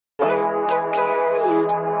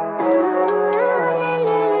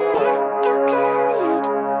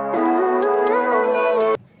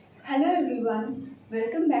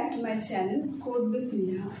channel Code with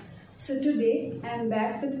Neha. So today I am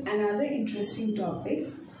back with another interesting topic.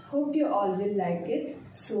 Hope you all will like it.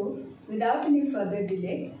 So without any further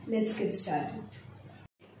delay, let's get started.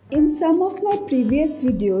 In some of my previous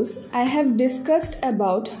videos, I have discussed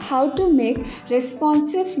about how to make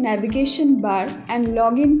responsive navigation bar and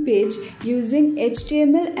login page using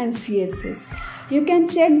HTML and CSS. You can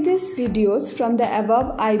check these videos from the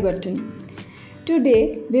above I button.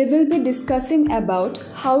 Today, we will be discussing about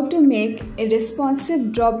how to make a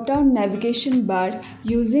responsive drop-down navigation bar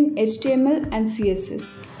using HTML and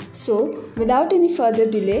CSS. So, without any further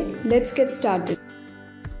delay, let's get started.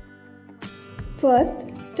 First,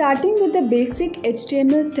 starting with the basic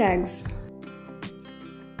HTML tags.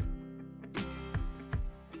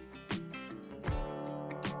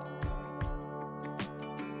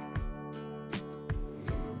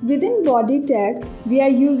 Within body tag, we are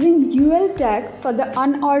using UL tag for the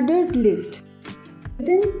unordered list.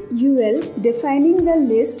 Within UL, defining the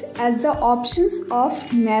list as the options of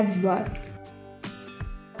navbar.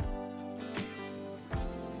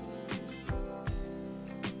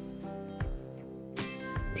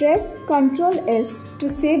 Press Ctrl S to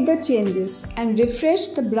save the changes and refresh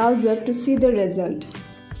the browser to see the result.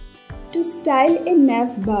 To style a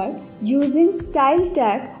navbar, using style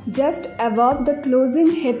tag just above the closing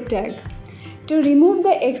head tag. To remove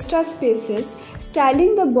the extra spaces,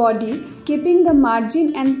 styling the body, keeping the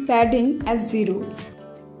margin and padding as 0.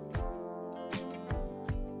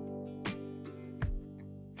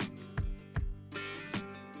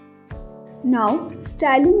 Now,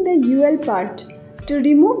 styling the UL part. To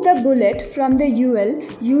remove the bullet from the UL,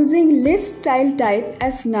 using list style type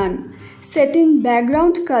as none, setting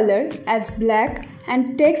background color as black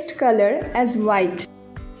and text color as white.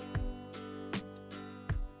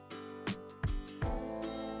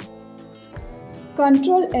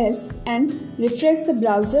 Ctrl S and refresh the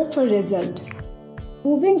browser for result.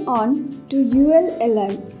 Moving on to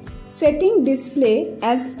UL-Li. Setting display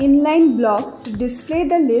as inline block to display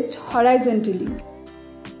the list horizontally.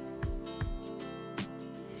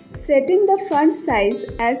 Setting the font size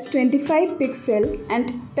as 25 pixel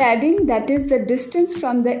and padding, that is the distance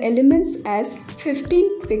from the elements, as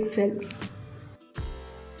 15 pixel.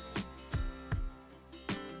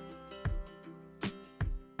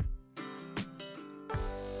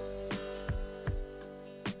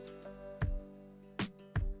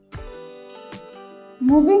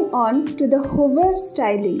 Moving on to the hover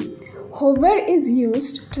styling. Hover is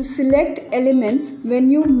used to select elements when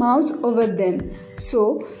you mouse over them.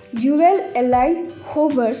 So, UL-Li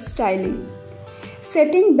hover styling.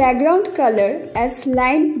 Setting background color as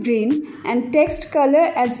lime green and text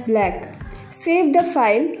color as black. Save the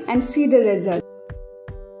file and see the result.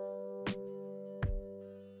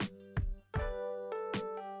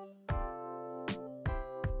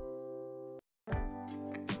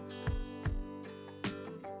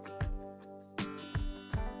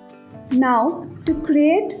 Now, to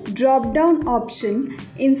create drop-down option,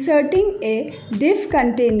 inserting a div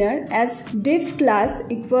container as div class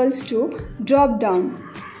equals to drop-down,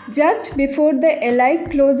 just before the li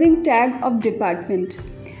closing tag of department.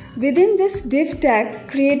 Within this div tag,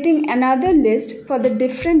 creating another list for the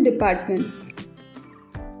different departments.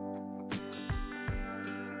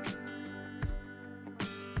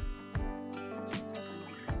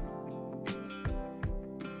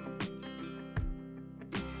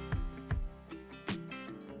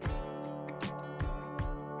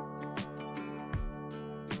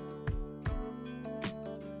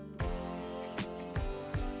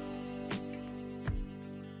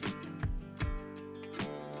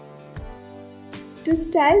 To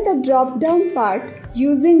style the drop-down part,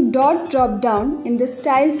 using dot drop-down in the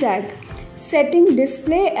style tag, setting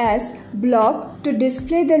display as block to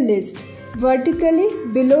display the list vertically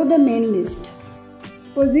below the main list.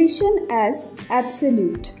 Position as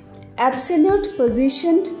absolute. Absolute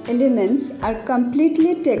positioned elements are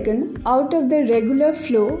completely taken out of the regular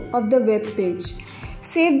flow of the web page.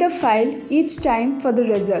 Save the file each time for the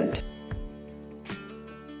result.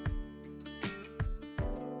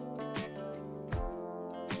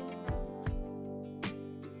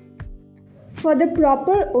 For the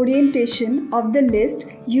proper orientation of the list,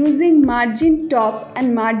 using margin top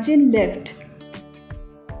and margin left.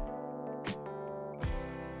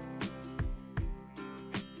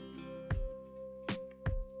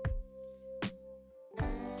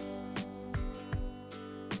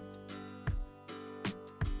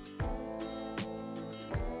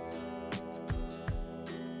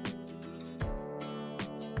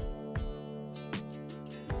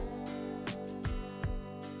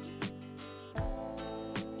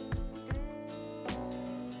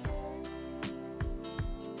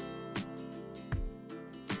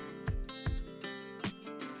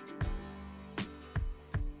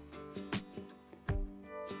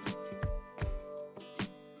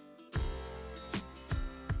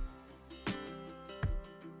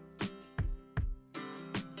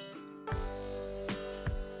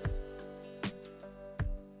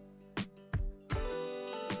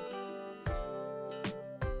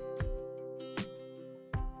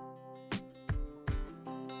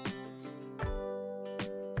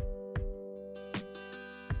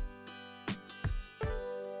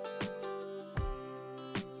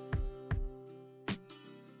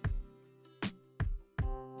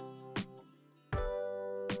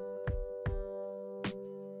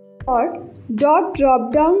 For dot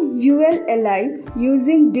drop-down ULLI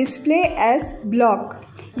using display as block,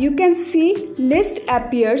 you can see list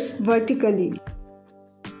appears vertically.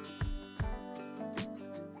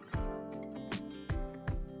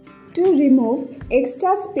 To remove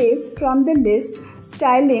extra space from the list,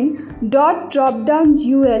 styling dot drop-down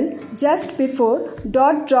UL just before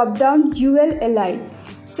dot drop-down ULLI,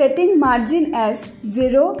 setting margin as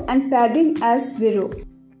 0 and padding as 0.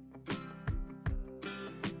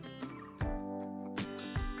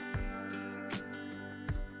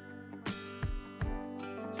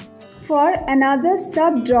 For another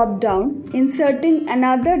sub drop-down, inserting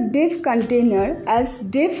another div container as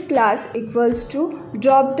div class equals to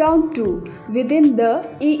drop-down 2 within the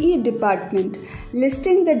EE department,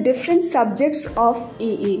 listing the different subjects of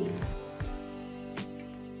EE.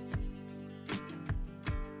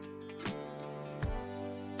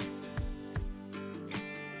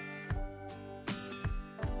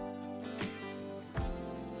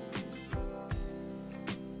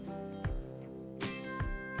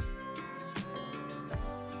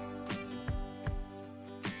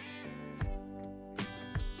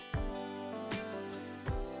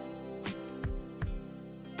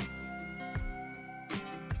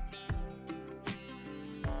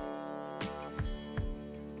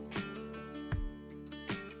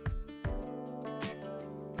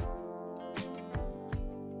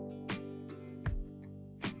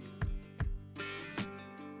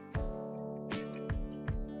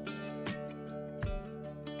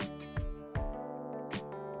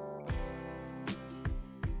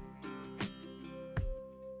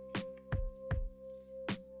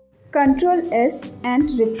 Ctrl S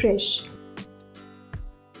and refresh.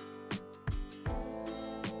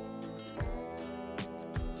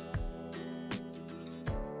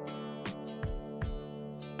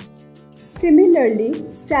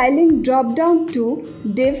 Similarly, styling drop-down to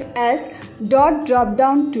div as dot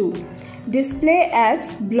drop-down to, display as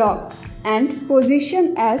block and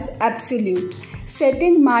position as absolute,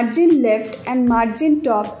 setting margin left and margin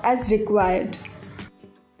top as required.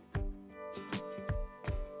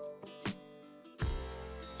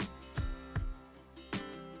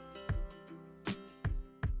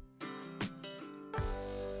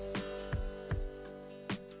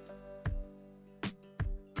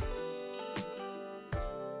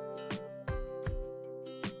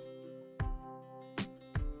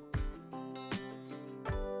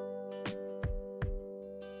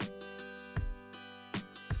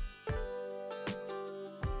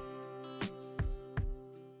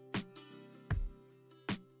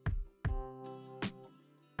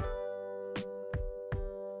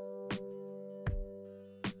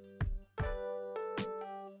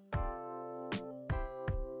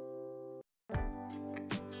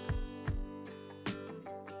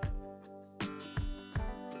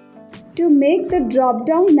 To make the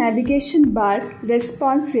drop-down navigation bar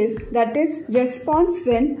responsive, that is, response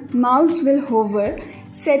when mouse will hover,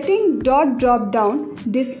 setting dot drop-down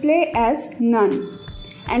display as none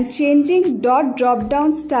and changing dot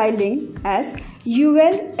drop-down styling as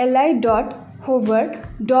ULLI dot hover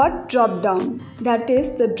dot drop-down, that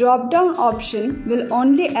is, the drop-down option will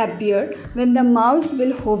only appear when the mouse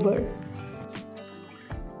will hover.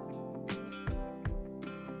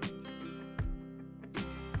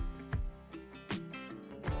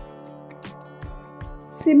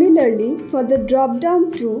 Similarly, for the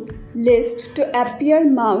drop-down to list to appear,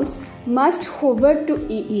 mouse must hover to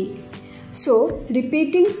EE. So,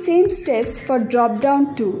 repeating same steps for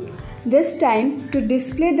drop-down to. This time, to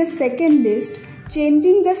display the second list,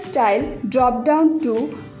 changing the style drop-down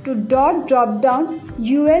to dot drop-down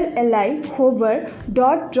ULLI hover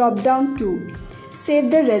dot drop-down to.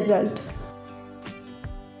 Save the result.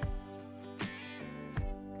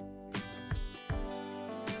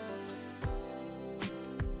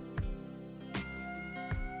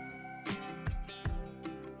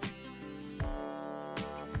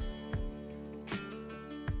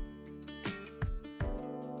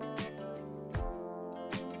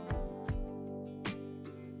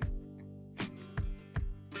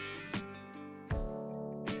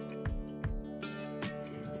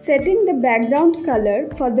 Setting the background color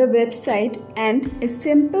for the website and a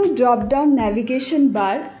simple drop-down navigation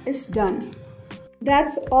bar is done.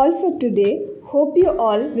 That's all for today. Hope you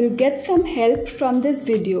all will get some help from this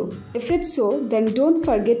video. If it's so, then don't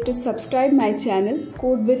forget to subscribe my channel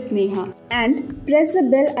Code with Neha and press the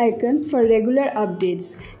bell icon for regular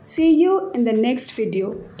updates. See you in the next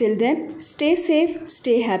video. Till then, stay safe,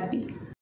 stay happy.